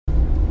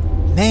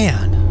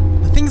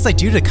Man, the things I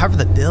do to cover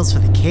the bills for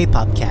the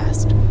K-pop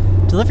cast.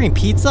 Delivering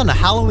pizza on a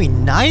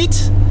Halloween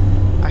night?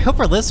 I hope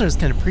our listeners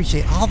can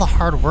appreciate all the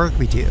hard work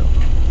we do.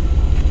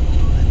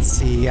 Let's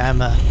see,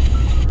 I'm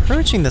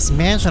approaching this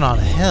mansion on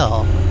a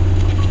hill.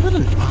 What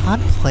an odd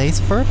place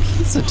for a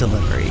pizza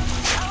delivery.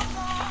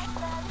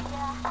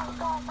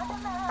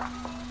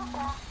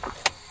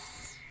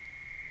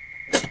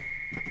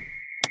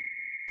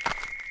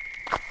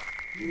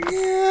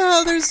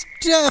 Yeah, there's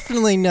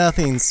definitely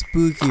nothing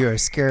spooky or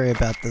scary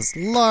about this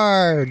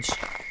large,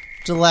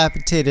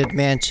 dilapidated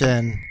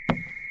mansion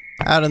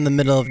out in the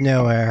middle of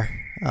nowhere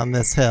on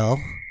this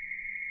hill.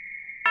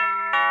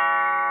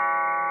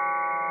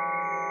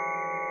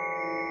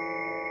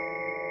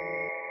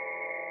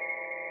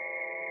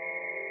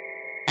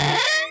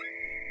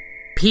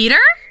 Peter?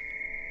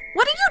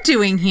 What are you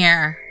doing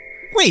here?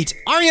 Wait,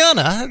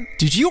 Ariana,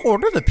 did you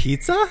order the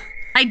pizza?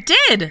 I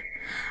did!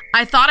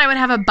 I thought I would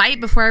have a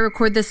bite before I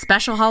record this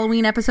special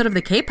Halloween episode of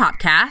the K-pop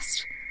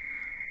cast.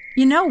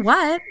 You know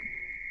what?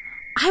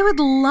 I would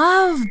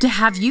love to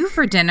have you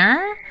for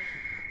dinner.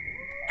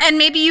 And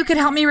maybe you could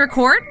help me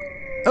record?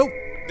 Oh,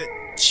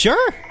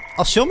 sure.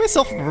 I'll show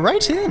myself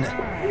right in.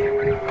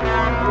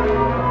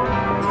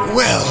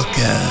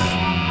 Welcome,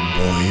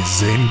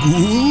 boys and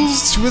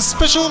ghouls, to a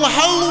special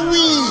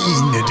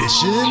Halloween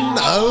edition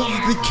of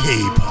the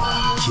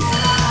K-pop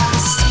cast.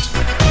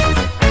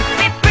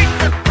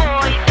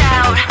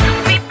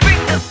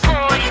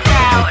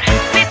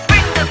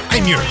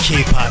 I'm your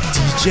K-pop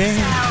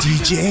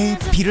DJ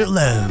Peter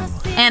Lowe.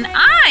 And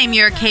I'm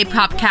your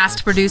K-pop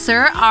cast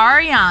producer,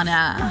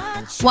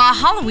 Ariana. While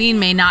Halloween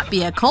may not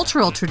be a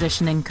cultural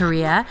tradition in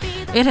Korea,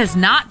 it has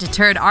not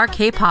deterred our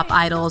K-pop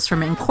idols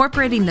from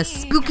incorporating the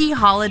spooky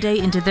holiday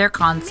into their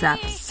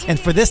concepts. And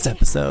for this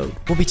episode,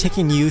 we'll be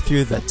taking you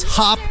through the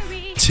top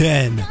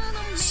 10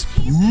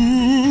 spookiest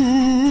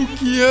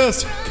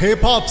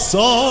K-pop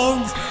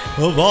songs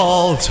of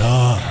all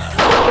time.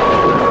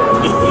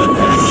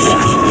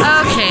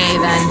 Okay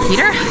then,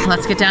 Peter,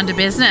 let's get down to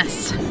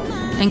business.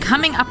 In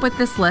coming up with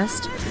this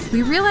list,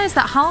 we realized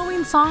that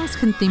Halloween songs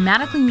can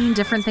thematically mean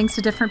different things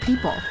to different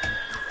people.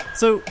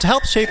 So, to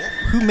help shape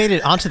who made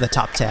it onto the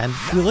top 10,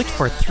 we looked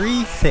for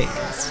 3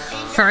 things.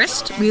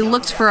 First, we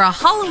looked for a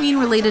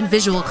Halloween-related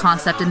visual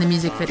concept in the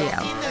music video.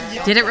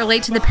 Did it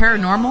relate to the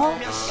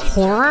paranormal,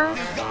 horror,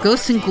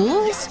 ghosts and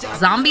ghouls,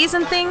 zombies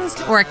and things,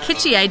 or a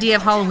kitschy idea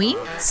of Halloween?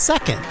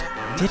 Second,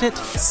 did it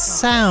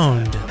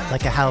sound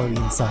like a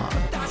Halloween song?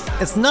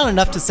 It's not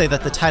enough to say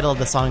that the title of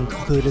the song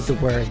included the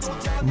words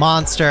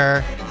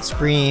monster,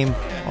 scream,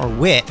 or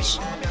witch.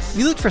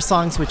 We looked for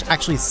songs which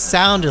actually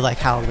sounded like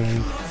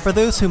Halloween for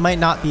those who might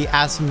not be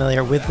as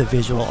familiar with the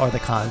visual or the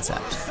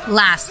concept.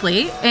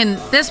 Lastly, and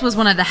this was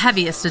one of the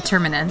heaviest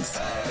determinants,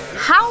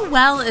 how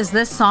well is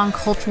this song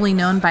culturally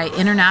known by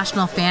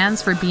international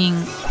fans for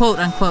being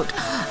quote-unquote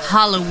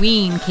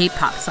Halloween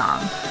K-pop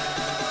song?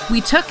 We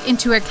took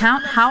into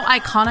account how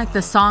iconic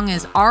the song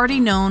is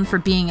already known for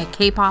being a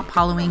K-pop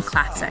Halloween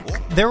classic.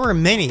 There were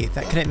many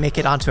that couldn't make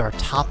it onto our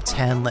top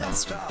 10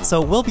 list,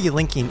 so we'll be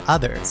linking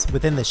others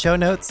within the show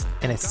notes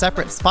and a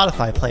separate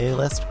Spotify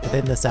playlist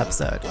within this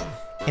episode.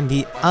 In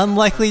the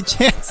unlikely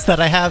chance that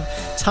I have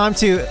time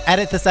to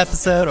edit this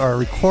episode or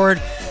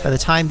record by the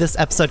time this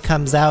episode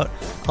comes out,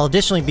 I'll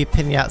additionally be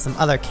pinning out some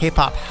other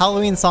K-pop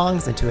Halloween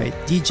songs into a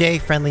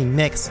DJ-friendly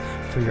mix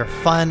for your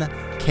fun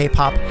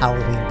K-pop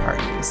Halloween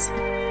parties.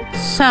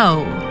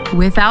 So,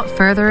 without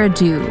further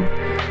ado,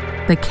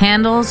 the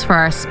candles for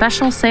our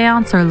special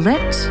seance are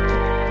lit.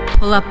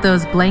 Pull up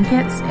those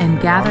blankets and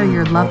gather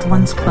your loved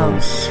ones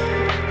close.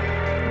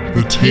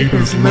 The tape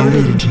is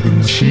loaded into the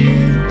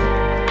machine.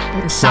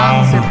 The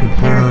songs are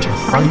prepared to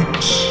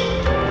fight.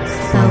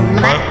 So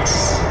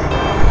let's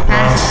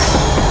press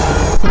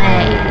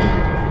play.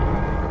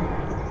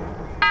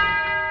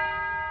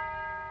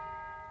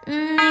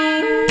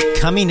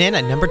 Coming in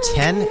at number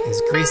 10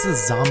 is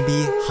Grace's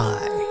Zombie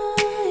High.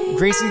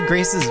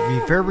 Grace's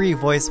reverberant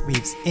voice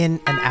weaves in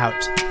and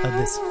out of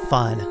this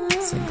fun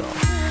single.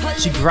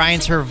 She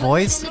grinds her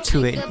voice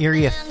to an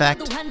eerie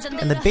effect,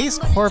 and the bass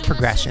chord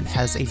progression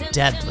has a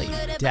deadly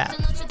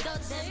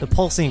depth. The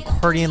pulsing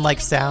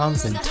accordion-like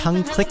sounds and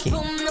tongue clicking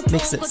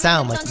makes it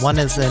sound like one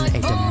is in a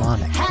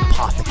demonic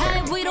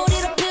apothecary.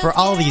 For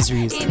all these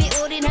reasons,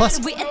 plus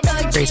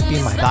Grace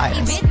being my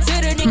bias,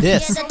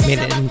 this made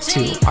it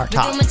into our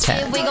top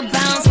 10.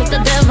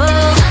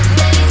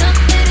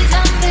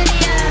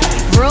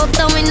 Bro,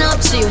 throwing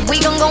up shit, we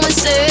gon' go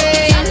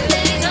insane.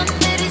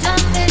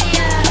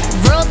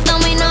 Bro,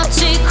 throwing up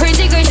shit,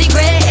 crazy, crazy,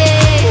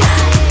 crazy.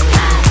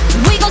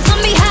 We gon'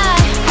 zombie high.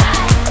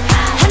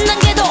 한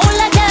단계도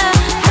올라가.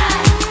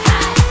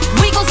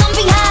 We gon'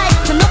 zombie high.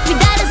 더 높이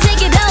다른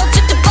세계로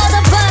쭉쭉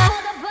뻗어봐.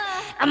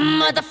 I'm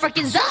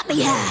motherfucking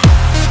zombie high.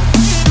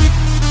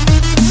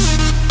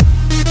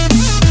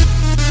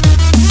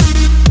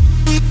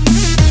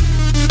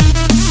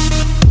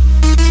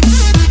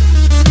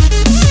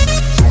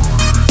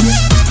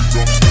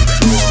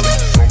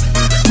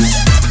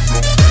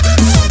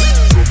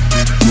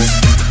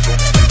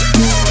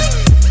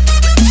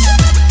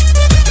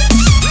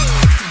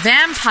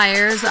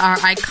 Vampires are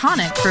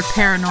iconic for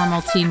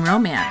paranormal teen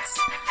romance.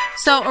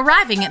 So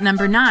arriving at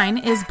number 9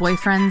 is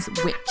Boyfriend's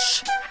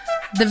Witch.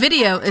 The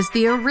video is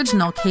the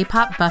original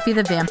K-pop Buffy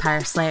the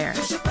Vampire Slayer.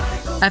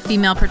 A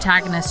female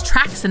protagonist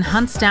tracks and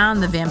hunts down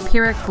the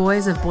vampiric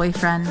boys of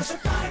Boyfriend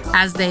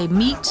as they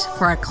meet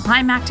for a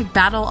climactic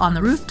battle on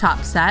the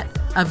rooftop set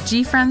of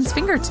GFriend's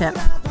Fingertip.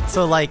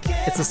 So, like,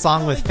 it's a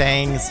song with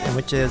fangs and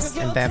witches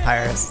and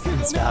vampires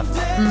and stuff.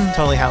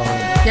 Totally Halloween.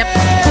 Yep.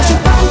 Cause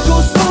your body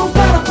goes boom,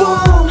 bada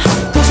boom.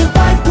 Cause your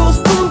body goes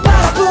boom,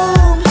 bada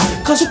boom.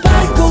 Cause your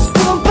body goes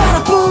boom,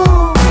 bada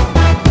boom.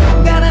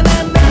 Na na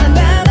na na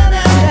na na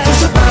na.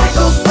 Cause your body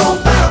goes boom,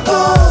 bada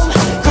boom.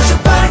 Cause your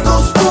body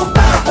goes boom,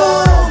 bada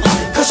boom.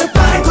 Cause your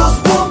body goes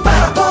boom,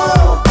 bada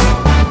boom.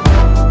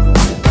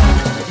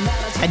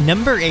 At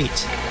number 8,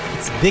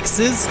 it's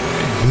Vix's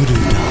Voodoo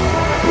Doll.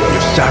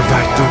 You shot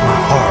right through my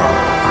heart.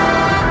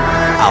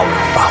 I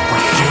will fight for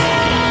you.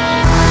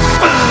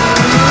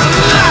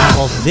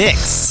 Well,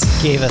 Vix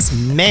gave us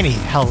many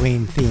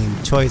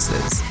Halloween-themed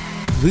choices.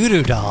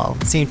 Voodoo Doll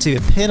seemed to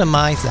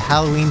epitomize the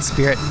Halloween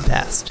spirit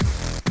best.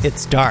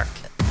 It's dark,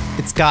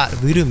 it's got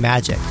voodoo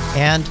magic,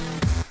 and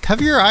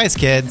cover your eyes,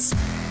 kids,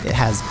 it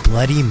has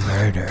bloody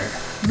murder.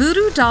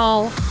 Voodoo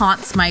Doll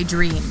haunts my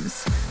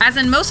dreams. As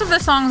in most of the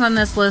songs on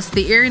this list,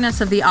 the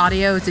eeriness of the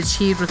audio is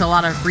achieved with a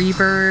lot of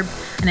reverb,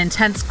 an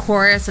intense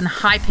chorus, and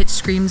high-pitched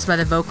screams by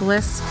the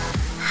vocalists.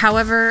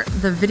 However,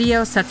 the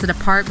video sets it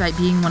apart by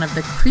being one of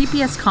the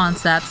creepiest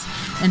concepts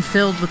and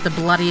filled with the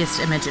bloodiest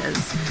images.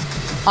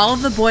 All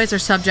of the boys are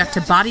subject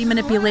to body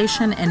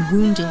manipulation and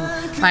wounding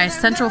by a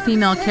central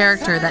female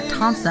character that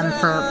taunts them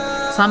for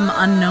some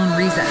unknown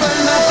reason.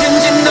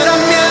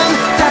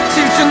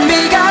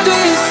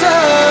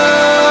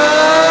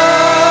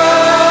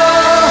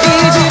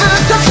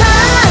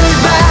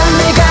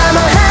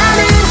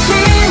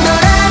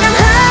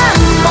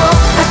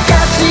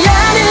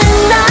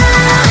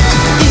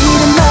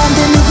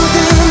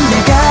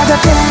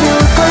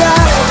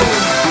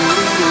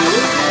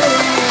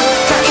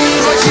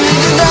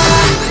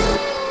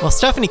 While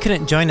Stephanie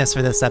couldn't join us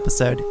for this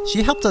episode,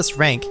 she helped us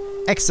rank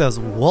EXO's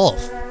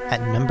Wolf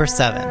at number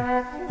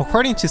 7.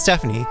 According to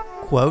Stephanie,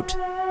 quote,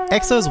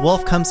 EXO's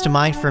Wolf comes to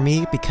mind for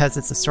me because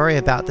it's a story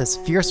about this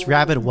fierce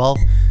rabid wolf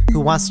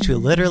who wants to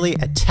literally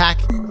attack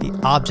the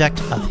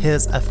object of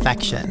his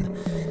affection.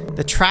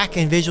 The track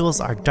and visuals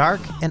are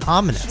dark and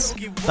ominous,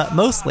 but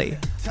mostly,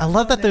 I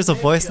love that there's a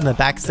voice in the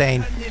back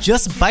saying,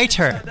 just bite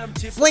her,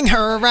 fling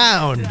her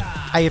around.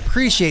 I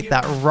appreciate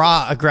that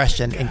raw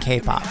aggression in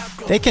K-pop.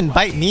 They can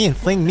bite me and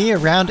fling me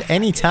around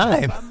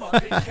anytime.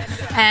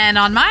 And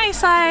on my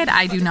side,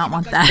 I do not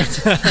want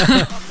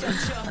that.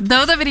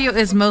 Though the video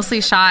is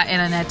mostly shot in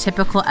a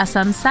typical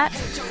SM set,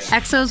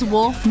 EXO's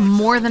Wolf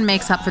more than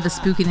makes up for the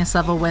spookiness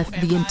level with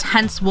the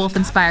intense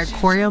wolf-inspired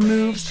choreo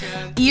moves,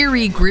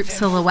 eerie group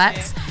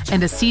silhouettes,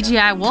 and a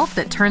CGI wolf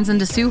that turns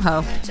into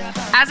Suho.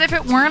 As if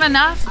it weren't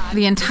enough,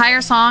 the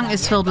entire song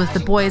is filled with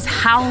the boys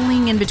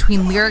howling in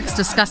between lyrics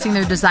discussing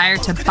their desire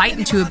to bite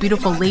into a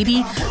beautiful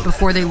lady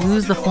before they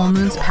lose the full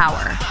moon's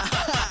power.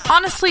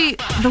 Honestly,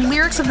 the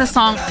lyrics of the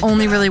song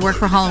only really work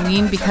for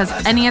Halloween because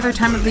any other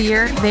time of the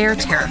year, they are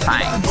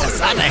terrifying.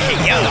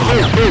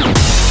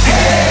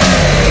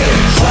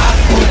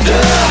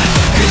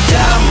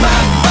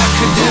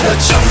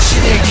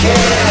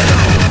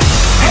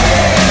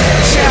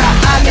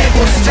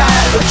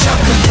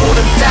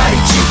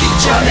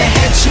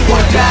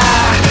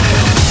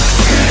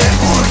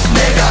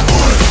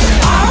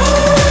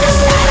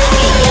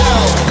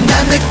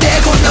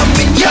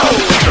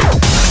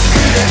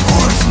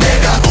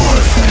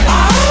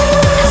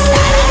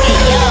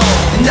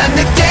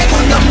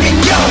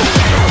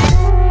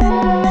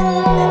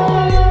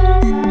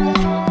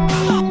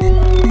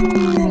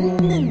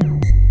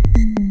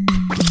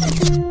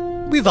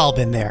 We've all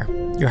been there.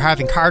 You're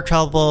having car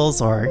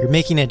troubles or you're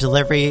making a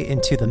delivery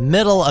into the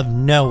middle of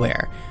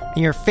nowhere and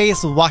you're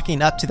faced with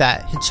walking up to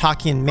that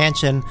Hitchcockian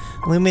mansion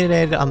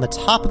illuminated on the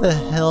top of the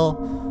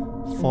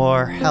hill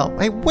for help.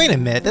 Hey, wait a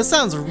minute. This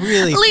sounds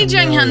really Lee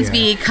familiar. Jung-hyun's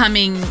V,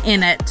 coming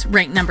in at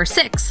rank number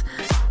 6,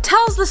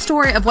 tells the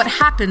story of what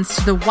happens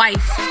to the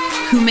wife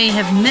who may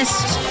have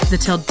missed the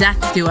till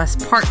death do us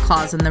part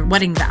clause in the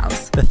wedding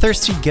vows. The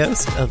thirsty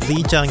ghost of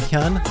Lee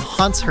Jung-hyun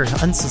haunts her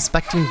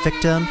unsuspecting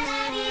victim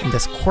in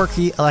this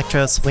quirky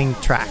electro swing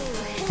track.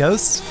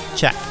 Ghosts?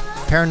 Check.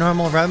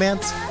 Paranormal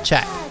romance?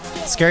 Check.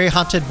 Scary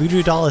haunted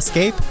voodoo doll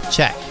escape?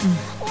 Check.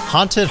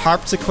 Haunted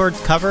harpsichord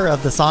cover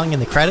of the song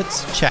in the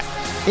credits? Check.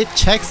 It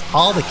checks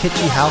all the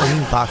kitschy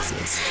Halloween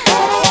boxes.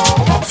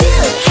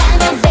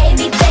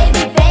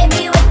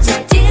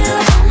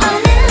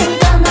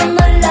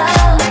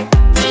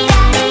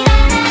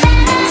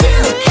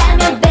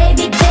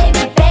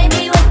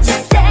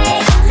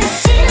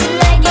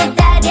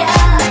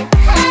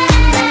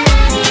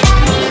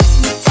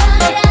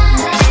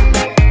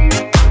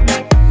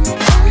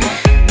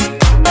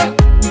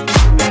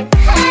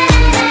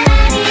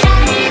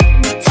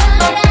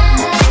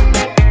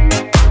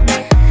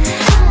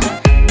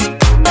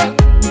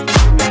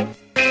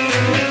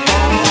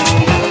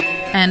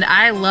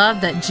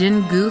 love that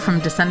Jin Gu from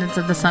Descendants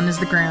of the Sun is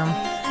the groom.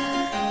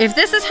 If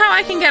this is how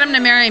I can get him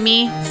to marry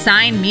me,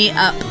 sign me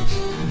up.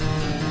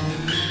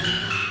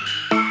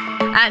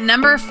 At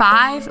number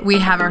 5, we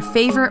have our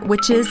favorite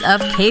witches of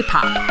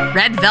K-pop,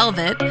 Red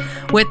Velvet,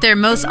 with their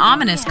most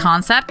ominous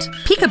concept,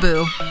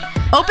 Peekaboo.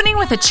 Opening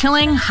with a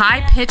chilling,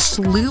 high-pitched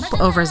loop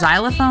over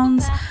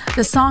xylophones,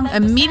 the song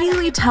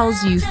immediately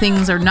tells you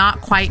things are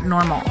not quite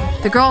normal.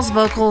 The girls'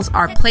 vocals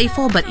are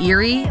playful but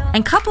eerie,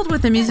 and coupled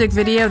with a music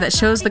video that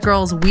shows the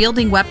girls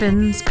wielding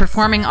weapons,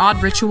 performing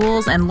odd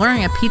rituals, and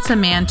luring a pizza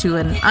man to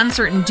an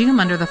uncertain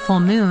doom under the full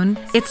moon,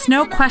 it's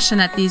no question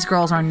that these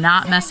girls are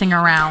not messing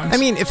around. I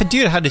mean, if a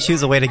dude had to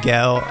choose a way to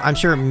go, I'm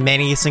sure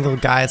many single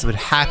guys would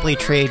happily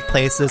trade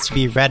places to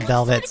be Red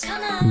Velvet's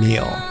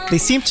meal. They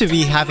seem to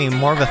be having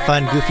more of a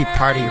fun, goofy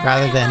party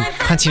rather than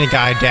hunting a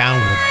guy down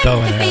with a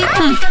bow and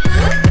arrow.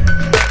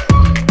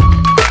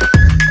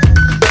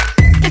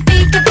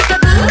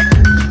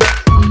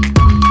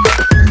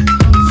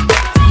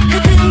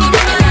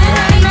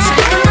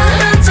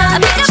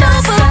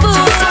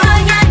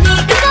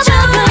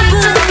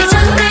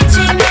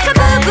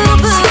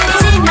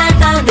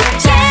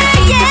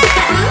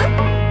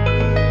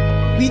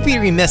 We'd be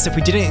remiss if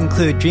we didn't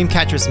include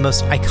Dreamcatcher's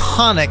most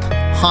iconic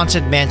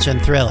haunted mansion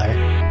thriller,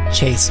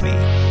 Chase Me.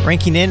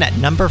 Ranking in at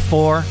number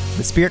 4,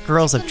 the Spirit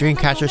Girls of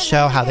Dreamcatcher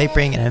show how they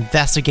bring an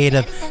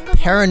investigative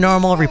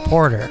paranormal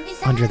reporter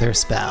under their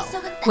spell.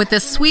 With the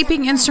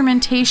sweeping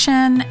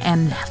instrumentation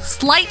and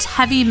slight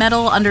heavy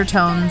metal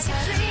undertones,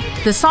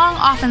 the song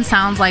often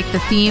sounds like the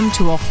theme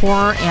to a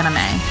horror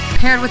anime.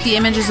 Paired with the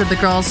images of the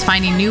girls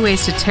finding new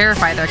ways to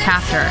terrify their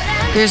captor,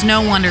 there's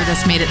no wonder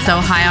this made it so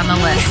high on the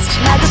list.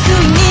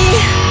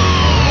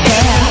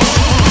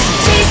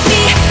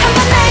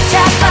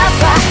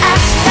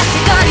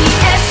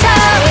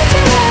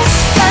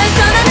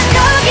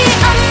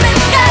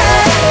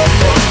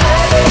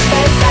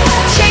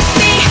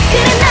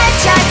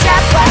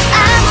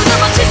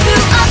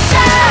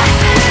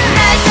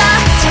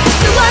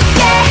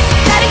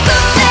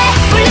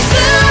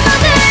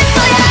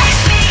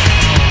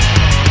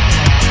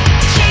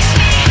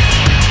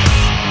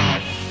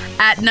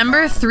 At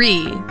number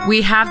 3,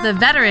 we have the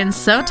veteran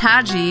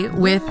Sotaji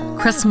with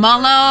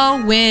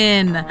Chrismalo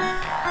Win.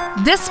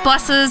 This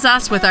blesses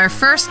us with our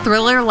first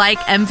thriller-like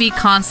MV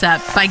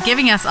concept by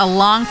giving us a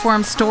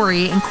long-form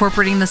story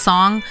incorporating the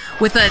song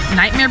with a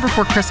Nightmare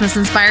Before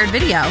Christmas-inspired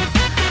video.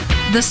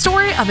 The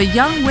story of a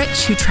young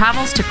witch who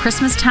travels to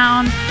Christmas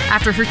Town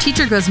after her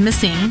teacher goes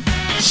missing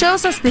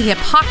shows us the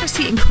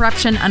hypocrisy and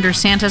corruption under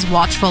Santa's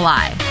watchful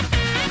eye.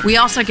 We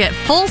also get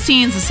full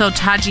scenes of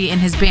Sotaji and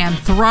his band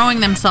throwing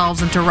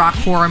themselves into rock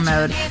horror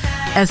mode,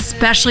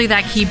 especially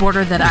that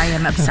keyboarder that I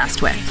am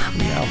obsessed with.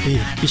 Yeah,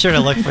 be sure to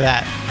look for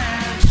that.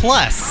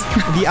 Plus,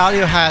 the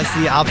audio has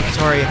the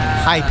obligatory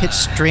high-pitched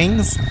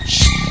strings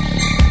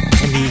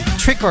and the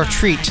trick or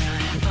treat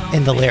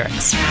in the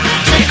lyrics.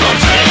 Trick or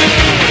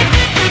treat.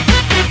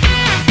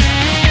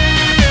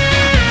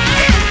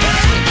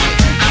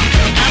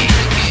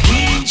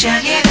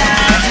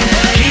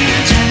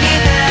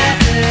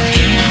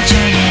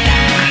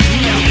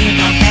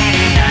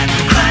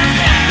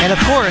 And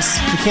of course,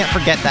 we can't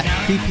forget that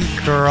creepy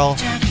girl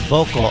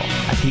vocal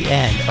at the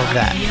end of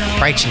that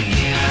frightening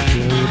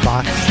jewelry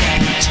box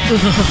beat.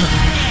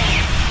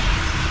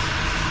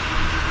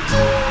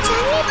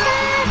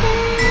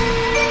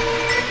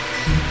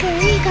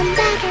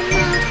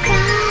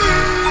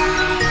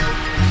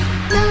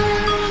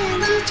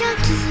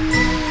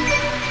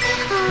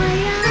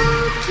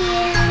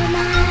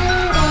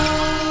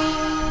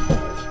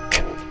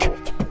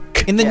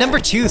 In the number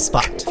 2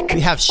 spot,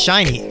 we have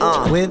Shiny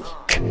with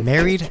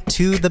Married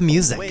to the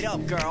Music.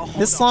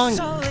 This song,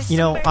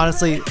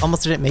 honestly,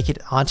 almost didn't make it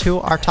onto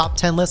our top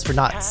 10 list for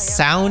not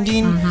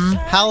sounding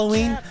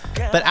Halloween.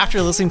 But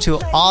after listening to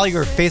all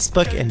your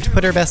Facebook and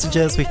Twitter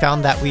messages, we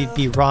found that we'd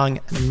be wrong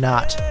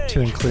not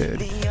to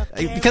include.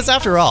 Because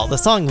after all, the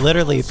song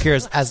literally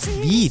appears as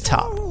the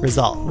top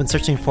result when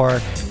searching for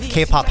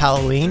K-pop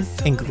Halloween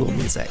in Google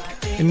Music.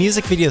 The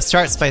music video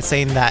starts by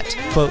saying that,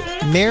 quote,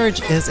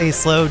 marriage is a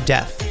slow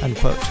death,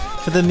 unquote.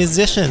 For the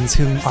musicians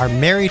who are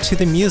married to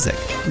the music,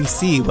 we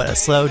see what a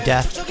slow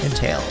death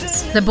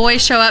entails. The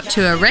boys show up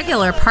to a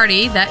regular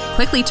party that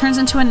quickly turns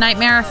into a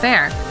nightmare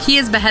affair. He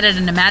is beheaded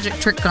in a magic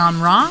trick gone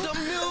wrong,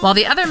 while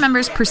the other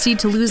members proceed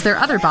to lose their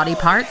other body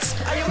parts,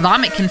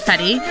 vomit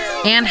confetti,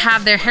 and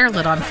have their hair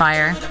lit on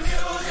fire.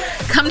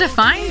 Come to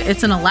find,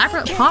 it's an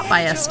elaborate plot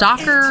by a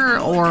stalker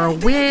or a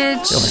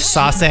witch Or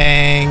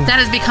saucing that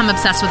has become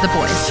obsessed with the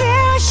boys.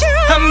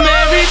 I'm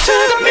married to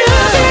the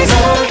music.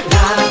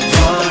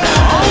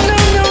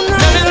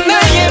 나는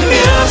나의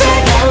music.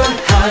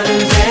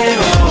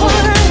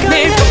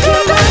 매일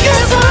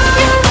꿈꾸겠어.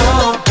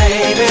 Oh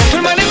baby.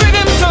 둘만의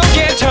rhythm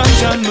속에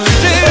점점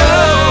물들어.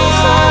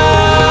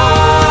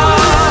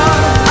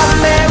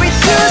 I'm married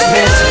to the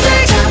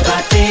music. 너는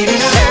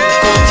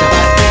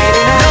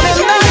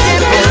나의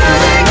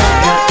music.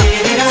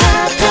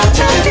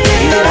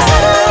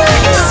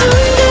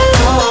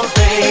 Oh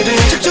baby.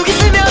 촉촉히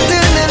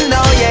스며드는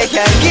너의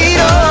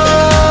향기로.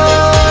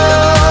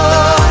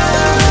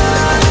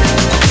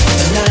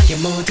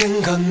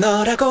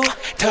 하고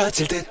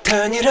터질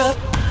듯한 유럽.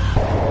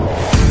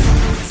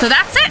 So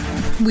that's it.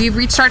 We've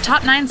reached our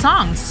top 9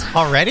 songs.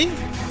 Already?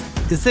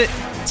 Is it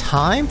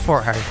time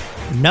for our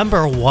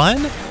number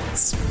 1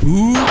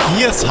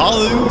 spookiest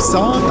Halloween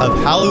song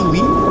of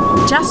Halloween?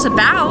 Just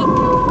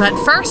about. But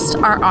first,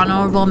 our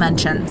honorable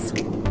mentions.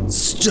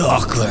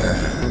 Stalker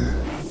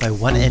by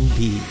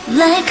 1NB.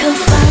 Like a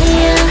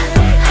fire,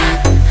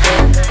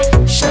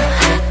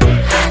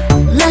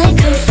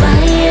 like a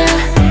fire.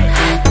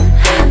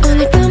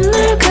 오늘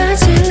밤을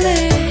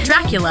가질래.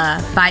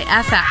 Dracula by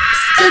FX.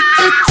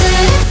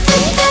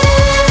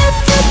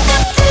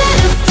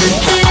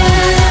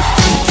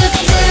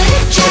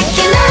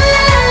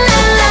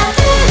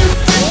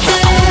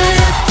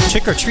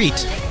 Trick or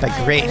Treat by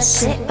Grace.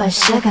 Sit by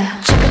sugar.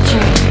 Trick or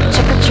treat,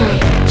 trick or treat,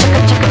 trick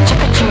or trick or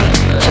trick or treat,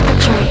 trick or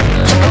treat,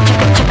 trick or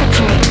treat, trick or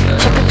treat,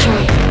 trick or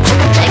treat.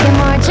 내게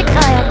뭘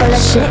줄까요? 골라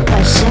sit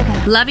by sugar.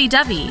 Lovey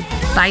Dovey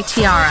by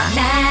Tiara.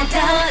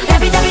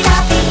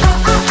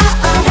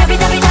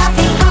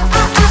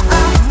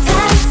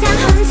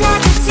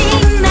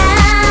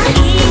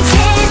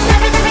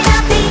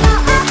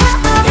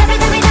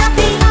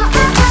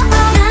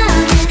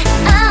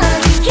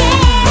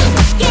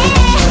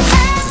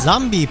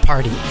 Zombie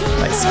Party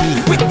by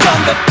Speed. We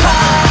come to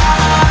party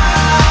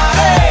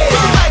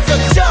like a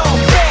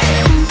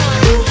zombie.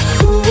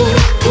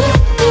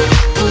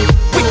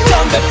 We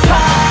come to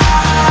party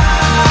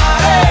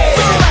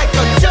like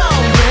a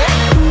zombie.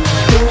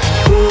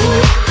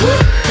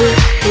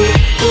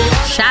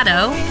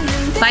 Shadow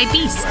by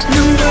Beast.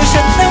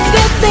 눈부셨던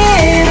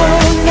그대로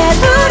나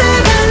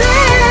돌아갈래.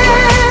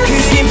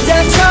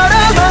 그림자처럼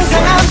항상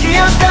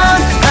함께였던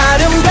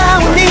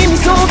아름다운 네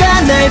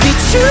미소가 날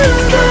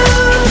비춘다.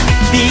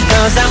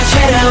 Because I'm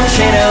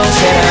shadow.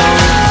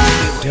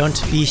 Don't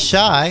Be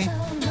Shy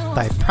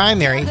by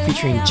Primary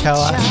featuring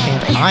Choa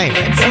and Iron.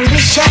 Don't be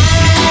shy,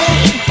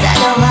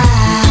 다가와.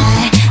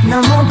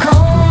 너무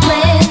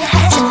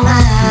고민하지 마.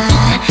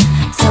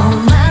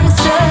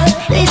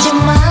 소망스러워하지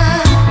마.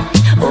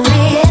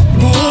 우리의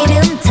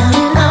내일은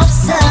더는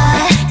없어.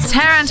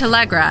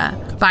 Tarantallegra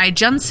by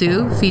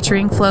Junsu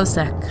featuring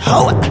Flowsick.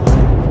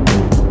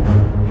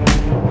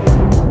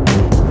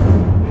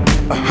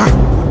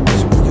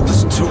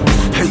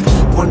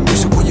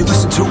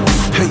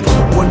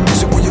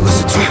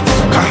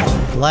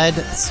 Blood,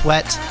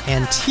 Sweat,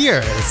 and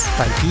Tears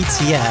by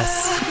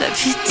BTS.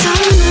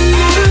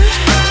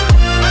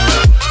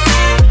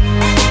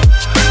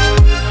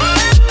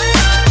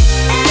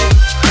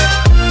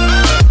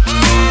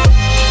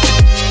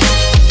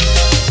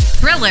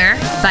 Thriller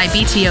by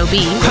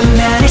BTOB.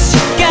 광란의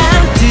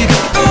시간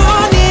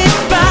뜨거운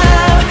이밤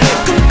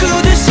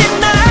꿈꾸듯이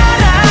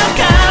날아가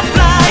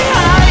Fly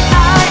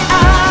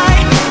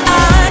high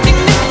아직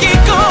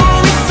느끼고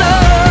있어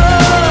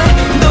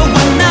너와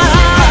나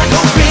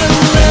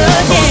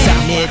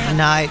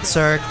Midnight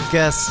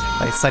Circus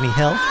by Sunny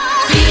Hill.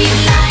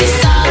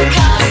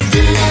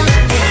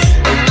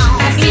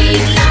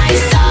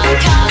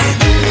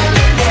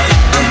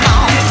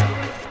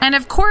 And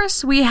of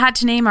course, we had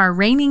to name our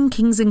reigning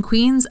kings and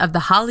queens of the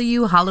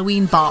Hallyu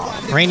Halloween Ball.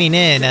 Reigning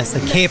in as the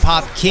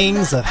K-pop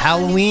kings of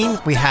Halloween,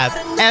 we have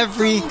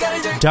Every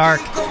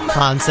Dark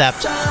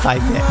Concept by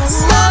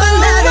VIX.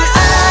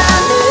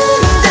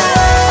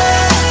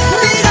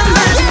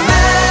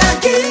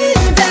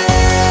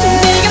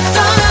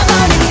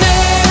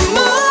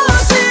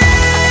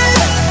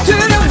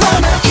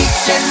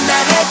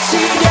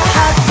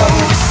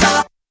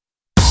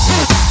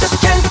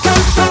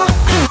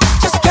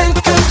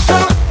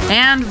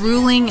 And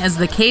ruling as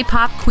the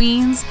K-pop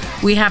queens,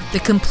 we have the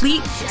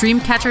complete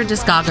Dreamcatcher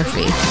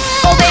discography.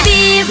 Oh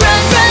baby,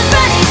 run, run,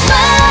 run it.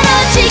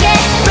 멀어지게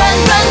run,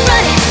 run,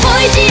 run it.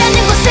 보이지 않는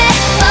곳에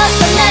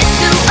벗어날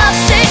수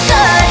없을걸.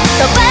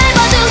 더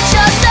밟아도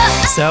쳤어.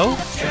 So,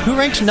 who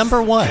ranked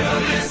number 1?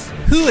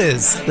 Who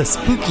is the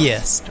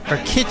spookiest or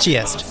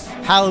kitschiest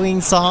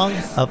Halloween song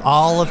of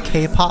all of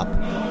K-pop?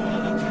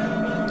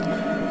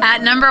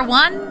 At number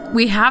 1,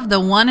 we have the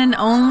one and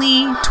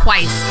only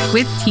Twice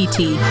with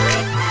TT.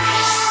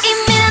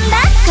 이미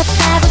난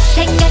같다고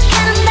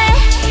생각하는데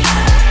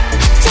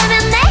저면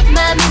내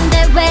맘인데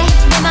왜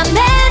내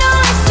맘대로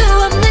할 수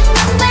없는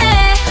건데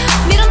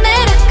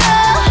밀어내려고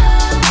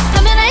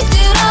하면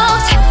할수록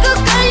자꾸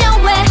끌려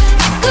왜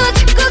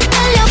자꾸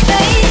끌려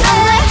babe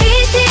I'm like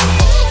TT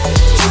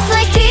just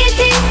like TT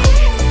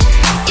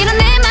이런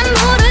내맘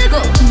모르고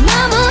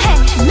너무해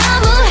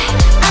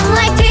I'm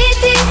like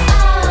TT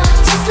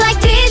just like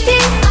TT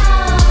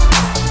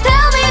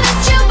tell me that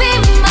you be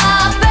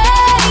my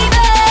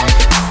baby.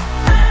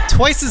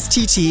 Twice's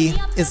TT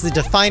is the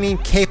defining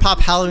K-pop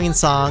Halloween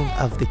song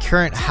of the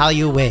current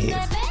Hallyu wave.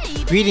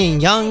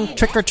 Greeting young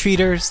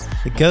trick-or-treaters,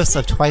 the ghosts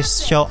of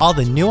Twice show all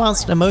the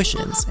nuanced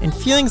emotions and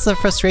feelings of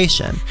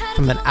frustration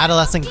from an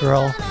adolescent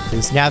girl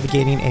who's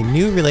navigating a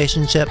new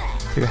relationship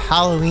through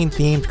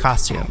Halloween-themed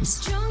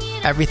costumes.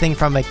 Everything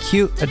from a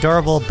cute,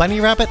 adorable bunny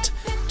rabbit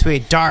to a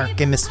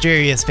dark and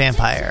mysterious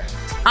vampire.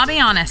 I'll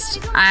be honest,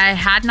 I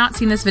had not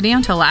seen this video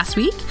until last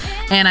week,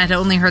 and I'd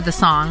only heard the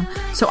song,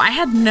 so I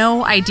had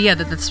no idea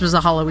that this was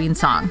a Halloween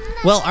song.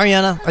 Well,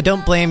 Ariana, I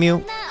don't blame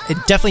you. It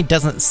definitely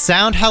doesn't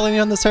sound Halloween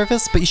on the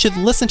surface, but you should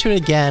listen to it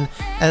again,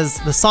 as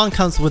the song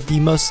comes with the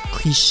most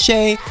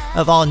cliche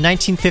of all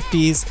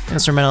 1950s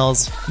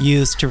instrumentals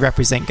used to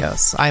represent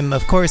ghosts. I'm,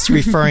 of course,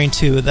 referring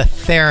to the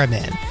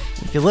theremin.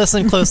 If you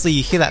listen closely,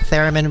 you hear that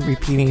theremin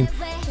repeating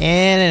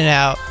in and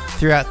out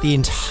throughout the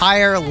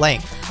entire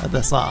length of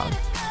the song.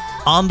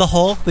 On the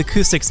whole, the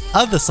acoustics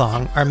of the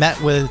song are met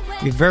with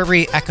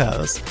reverberant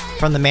echoes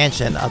from the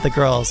mansion of the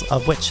girls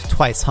of which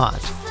Twice haunt.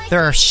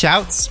 There are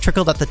shouts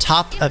trickled at the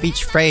top of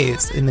each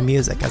phrase in the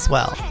music as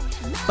well.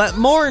 But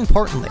more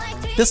importantly,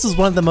 this is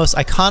one of the most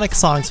iconic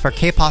songs for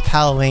K-pop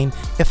Halloween,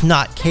 if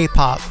not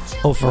K-pop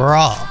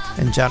overall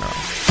in general.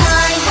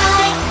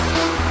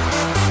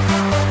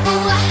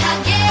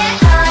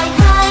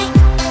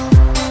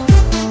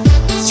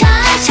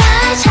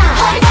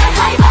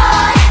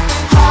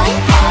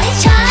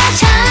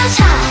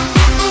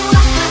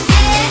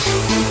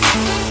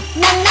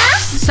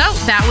 So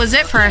that was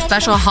it for our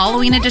special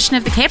Halloween edition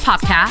of the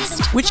K-pop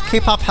cast. Which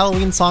K-pop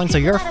Halloween songs are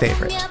your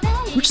favorite?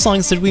 Which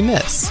songs did we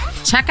miss?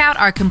 Check out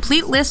our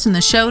complete list in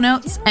the show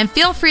notes, and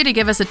feel free to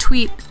give us a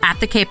tweet at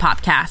the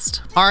K-pop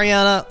cast.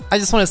 Ariana, I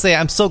just want to say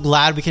I'm so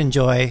glad we can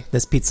enjoy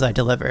this pizza I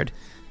delivered.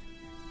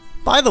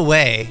 By the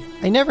way,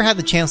 I never had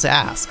the chance to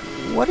ask,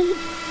 what are you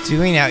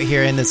doing out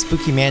here in this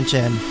spooky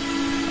mansion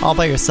all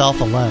by yourself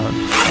alone?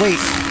 Wait,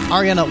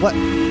 Ariana,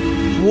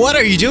 what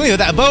are you doing with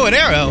that bow and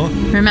arrow?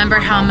 Remember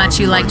how much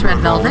you liked Red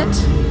Velvet?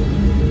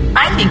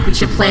 I think we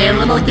should play a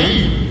little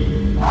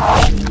game.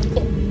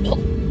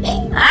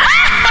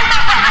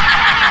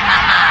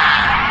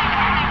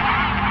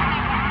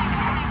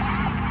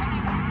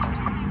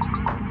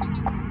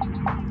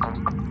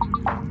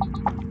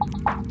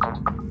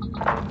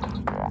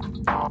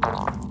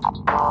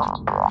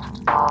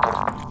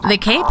 The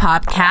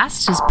K-pop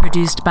cast is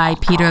produced by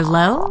Peter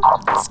Lowe,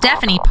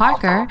 Stephanie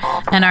Parker,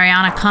 and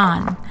Ariana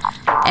Khan.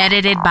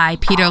 Edited by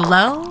Peter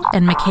Lowe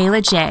and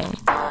Michaela J.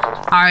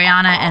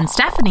 Ariana and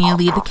Stephanie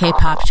lead the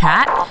K-pop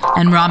chat,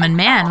 and Ramen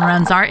Man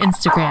runs our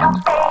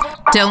Instagram.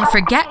 Don't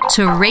forget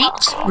to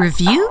rate,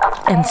 review,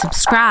 and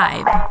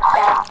subscribe.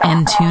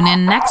 And tune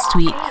in next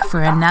week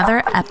for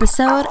another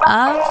episode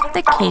of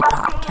the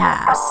K-pop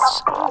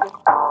cast.